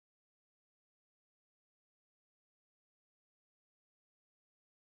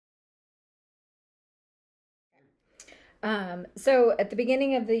So at the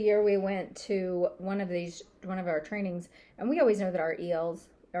beginning of the year, we went to one of our trainings, and we always know that our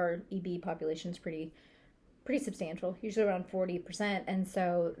our EB population is pretty substantial, usually around 40%. And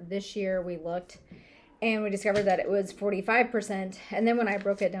so this year we looked and we discovered that it was 45%. And then when I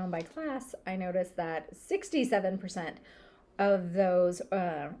broke it down by class, I noticed that 67% of those,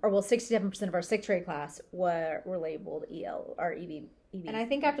 67% of our sixth grade class were labeled EL or EB. And I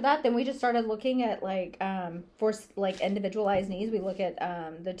think after that, then we just started looking at for individualized needs. We look at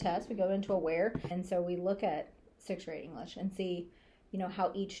the test. We go into Aware, and so we look at sixth grade English and see,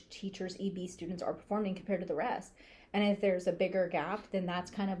 how each teacher's EB students are performing compared to the rest. And if there's a bigger gap, then that's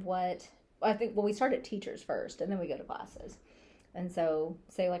kind of what I think. Well, we start at teachers first, and then we go to classes. And so,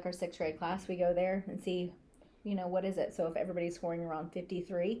 say like our sixth grade class, we go there and see, what is it? So if everybody's scoring around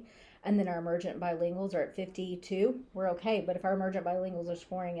 53, and then our emergent bilinguals are at 52, we're okay. But if our emergent bilinguals are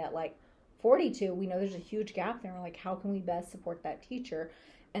scoring at 42, we know there's a huge gap there. We're like, how can we best support that teacher?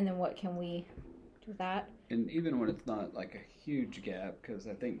 And then what can we do with that? And even when it's not like a huge gap, because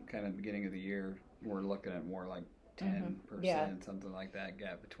I think kind of beginning of the year, we're looking at more like 10%, something like that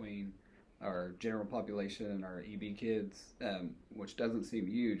gap between our general population and our EB kids, which doesn't seem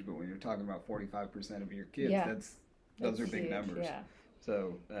huge, but when you're talking about 45% of your kids, those are big huge numbers. Yeah.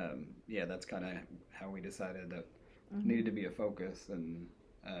 So, that's kind of how we decided that needed to be a focus and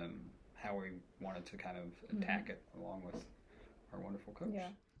how we wanted to kind of attack it along with our wonderful coach. Yeah.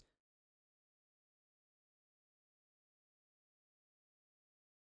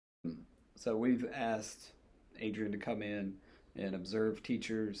 So we've asked Adrian to come in and observe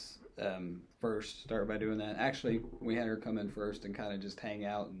teachers first, start by doing that. Actually, we had her come in first and kind of just hang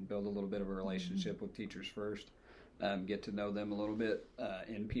out and build a little bit of a relationship with teachers first, get to know them a little bit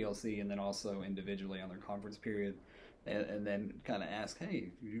in PLC and then also individually on their conference period, and then kind of ask, hey,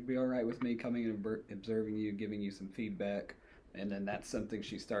 you'd be all right with me coming and observing you, giving you some feedback. And then that's something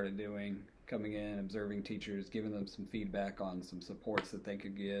she started doing, coming in, observing teachers, giving them some feedback on some supports that they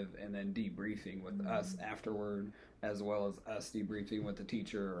could give, and then debriefing with us afterward, as well as us debriefing with the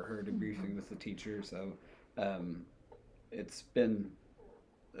teacher or her debriefing with the teacher. So it's been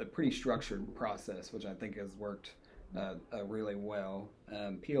a pretty structured process, which I think has worked really well.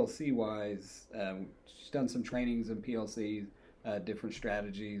 PLC-wise, she's done some trainings in PLC, different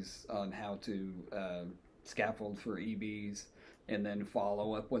strategies on how to scaffold for EBs, and then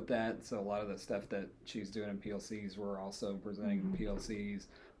follow up with that. So a lot of the stuff that she's doing in PLCs, we're also presenting in PLCs.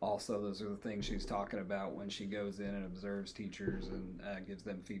 Also, those are the things she's talking about when she goes in and observes teachers and gives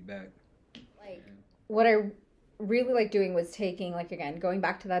them feedback. What I really like doing was taking, going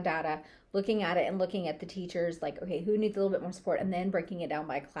back to that data, looking at it and looking at the teachers, okay, who needs a little bit more support, and then breaking it down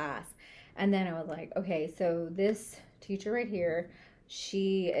by class. And then I was like, okay, so this teacher right here,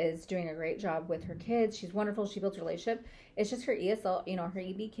 she is doing a great job with her kids. She's wonderful. She builds a relationship. It's just her ESL, her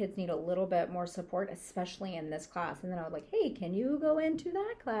EB kids need a little bit more support, especially in this class. And then I was like, hey, can you go into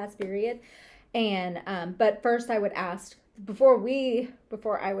that class period? And, but first I would ask, before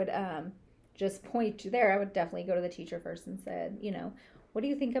I would just point you there, I would definitely go to the teacher first and said, what do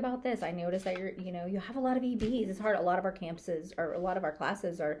you think about this? I noticed that you have a lot of EBs. It's hard. A lot of our campuses or a lot of our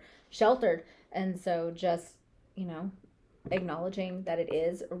classes are sheltered. And so just, acknowledging that it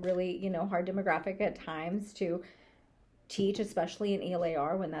is a really, hard demographic at times to teach, especially in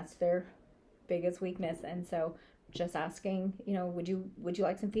ELAR when that's their biggest weakness. And so just asking, would you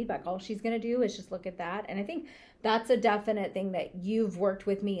like some feedback? All she's going to do is just look at that. And I think that's a definite thing that you've worked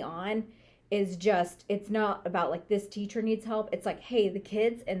with me on, is just, it's not about this teacher needs help. It's hey, the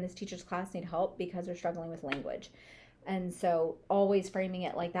kids in this teacher's class need help because they're struggling with language. And so always framing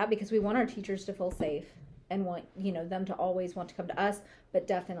it like that, because we want our teachers to feel safe and want, them to always want to come to us, but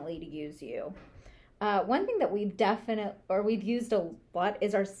definitely to use you. One thing that we've used a lot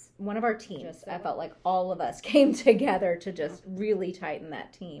is one of our teams. I felt like all of us came together to just really tighten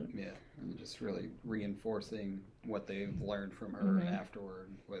that team. Yeah, and just really reinforcing what they've learned from her afterward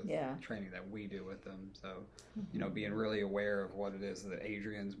with training that we do with them. So, being really aware of what it is that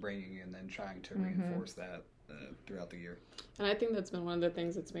Adrian's bringing and then trying to reinforce that throughout the year. And I think that's been one of the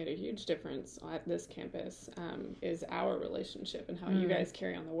things that's made a huge difference at this campus, is our relationship and how you guys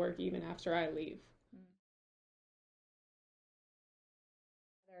carry on the work even after I leave.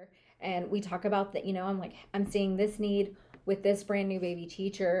 And we talk about that, I'm seeing this need with this brand new baby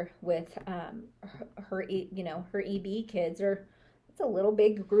teacher with her EB kids, or it's a little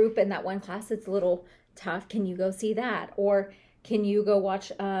big group in that one class. It's a little tough. Can you go see that? Or can you go watch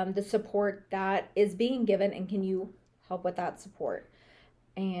the support that is being given, and can you help with that support?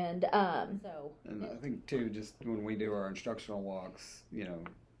 And And I think too, just when we do our instructional walks,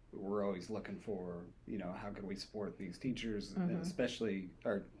 we're always looking for, how can we support these teachers, and especially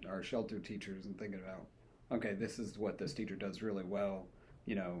our shelter teachers, and thinking about, okay, this is what this teacher does really well,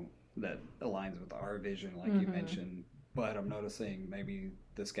 that aligns with our vision, like you mentioned. But I'm noticing maybe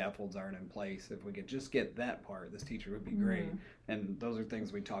the scaffolds aren't in place. If we could just get that part, this teacher would be great. And those are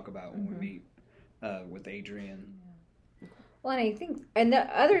things we talk about when we meet with Adrian. Well, and I think, and the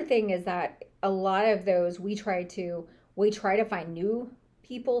other thing is that a lot of those we try to find new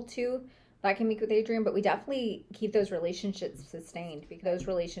people too that can meet with Adrian, but we definitely keep those relationships sustained because those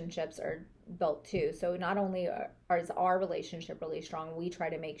relationships are built too. So not only is our relationship really strong, we try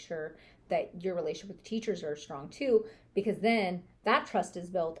to make sure that your relationship with teachers are strong too, because then that trust is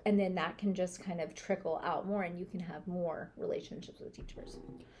built, and then that can just kind of trickle out more, and you can have more relationships with teachers.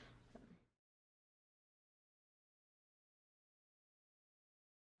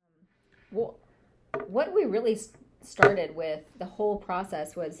 Well, what we really started with the whole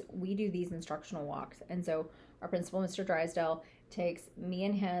process was we do these instructional walks. And so our principal, Mr. Drysdale, takes me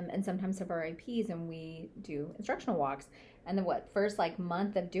and him and sometimes some of our IPs, and we do instructional walks. And the first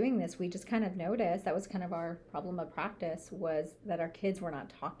month of doing this, we just kind of noticed that was kind of our problem of practice, was that our kids were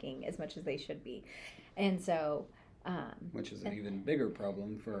not talking as much as they should be. And so which is an even bigger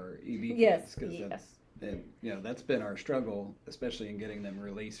problem for our EB yes, kids, because that's been our struggle, especially in getting them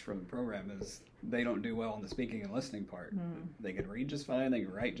released from the program, is they don't do well in the speaking and listening part. They can read just fine, they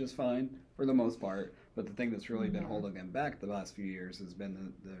can write just fine for the most part, but the thing that's really been holding them back the last few years has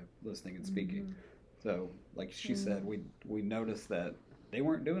been the listening and speaking. So like she said, we noticed that they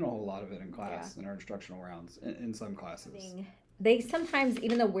weren't doing a whole lot of it in class, in our instructional rounds, in some classes. They sometimes,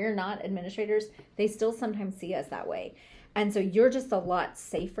 even though we're not administrators, they still sometimes see us that way. And so you're just a lot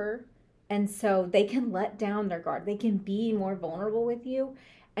safer. And so they can let down their guard. They can be more vulnerable with you.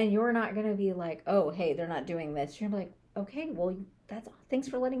 And you're not going to be like, oh, hey, they're not doing this. You're going to be like, okay, well, thanks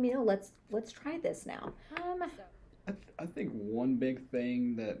for letting me know. Let's try this now. I think one big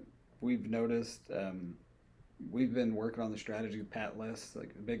thing that we've noticed, we've been working on the strategy PAT list,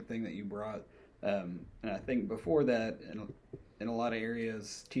 like a big thing that you brought. And I think before that, in a lot of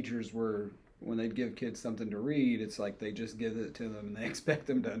areas, teachers were, when they'd give kids something to read, it's like they just give it to them and they expect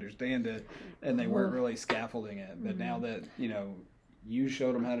them to understand it, and they weren't really scaffolding it. But now that, you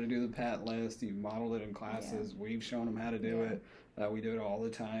showed them how to do the PAT list, you modeled it in classes, we've shown them how to do it. We do it all the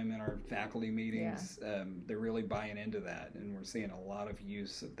time in our faculty meetings. They're really buying into that, and we're seeing a lot of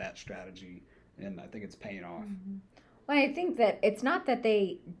use of that strategy, and I think it's paying off. Well, I think that it's not that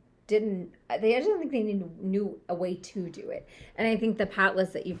I don't think they knew a way to do it. And I think the PAT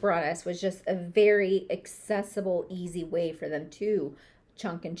list that you brought us was just a very accessible, easy way for them to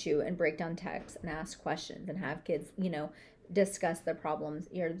chunk and chew and break down text and ask questions and have kids, discuss the problems,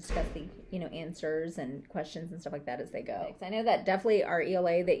 discuss the, answers and questions and stuff like that as they go. I know that definitely our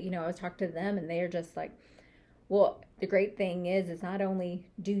ELA that, I was talking to them, and they're just like, well, the great thing is not only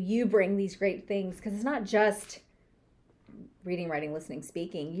do you bring these great things, because it's not just reading, writing, listening,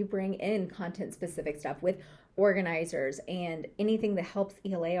 speaking. You bring in content-specific stuff with organizers and anything that helps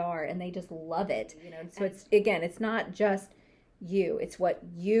ELAR, and they just love it. So it's not just you. It's what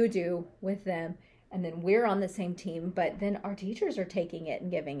you do with them, and then we're on the same team, but then our teachers are taking it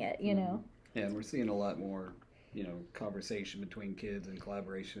and giving it, Yeah, and we're seeing a lot more, conversation between kids and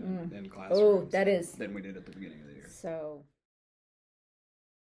collaboration in classrooms than we did at the beginning of the year. So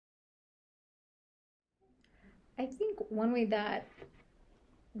I think one way that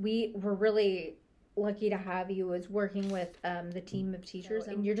we were really lucky to have you was working with the team of teachers,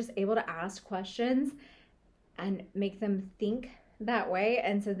 and you're just able to ask questions and make them think that way,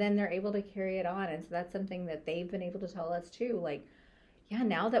 and so then they're able to carry it on. And so that's something that they've been able to tell us too, like,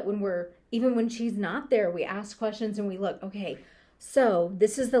 now that even when she's not there, we ask questions and we look, okay, so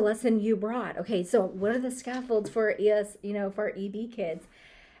this is the lesson you brought, okay, so what are the scaffolds for for our EB kids?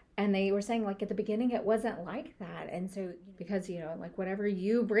 And they were saying, at the beginning, it wasn't like that. And so, because, whatever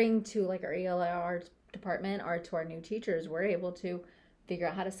you bring to, our ELR department or to our new teachers, we're able to figure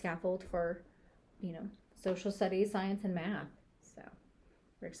out how to scaffold for, social studies, science, and math. So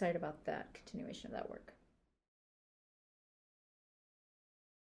we're excited about that continuation of that work.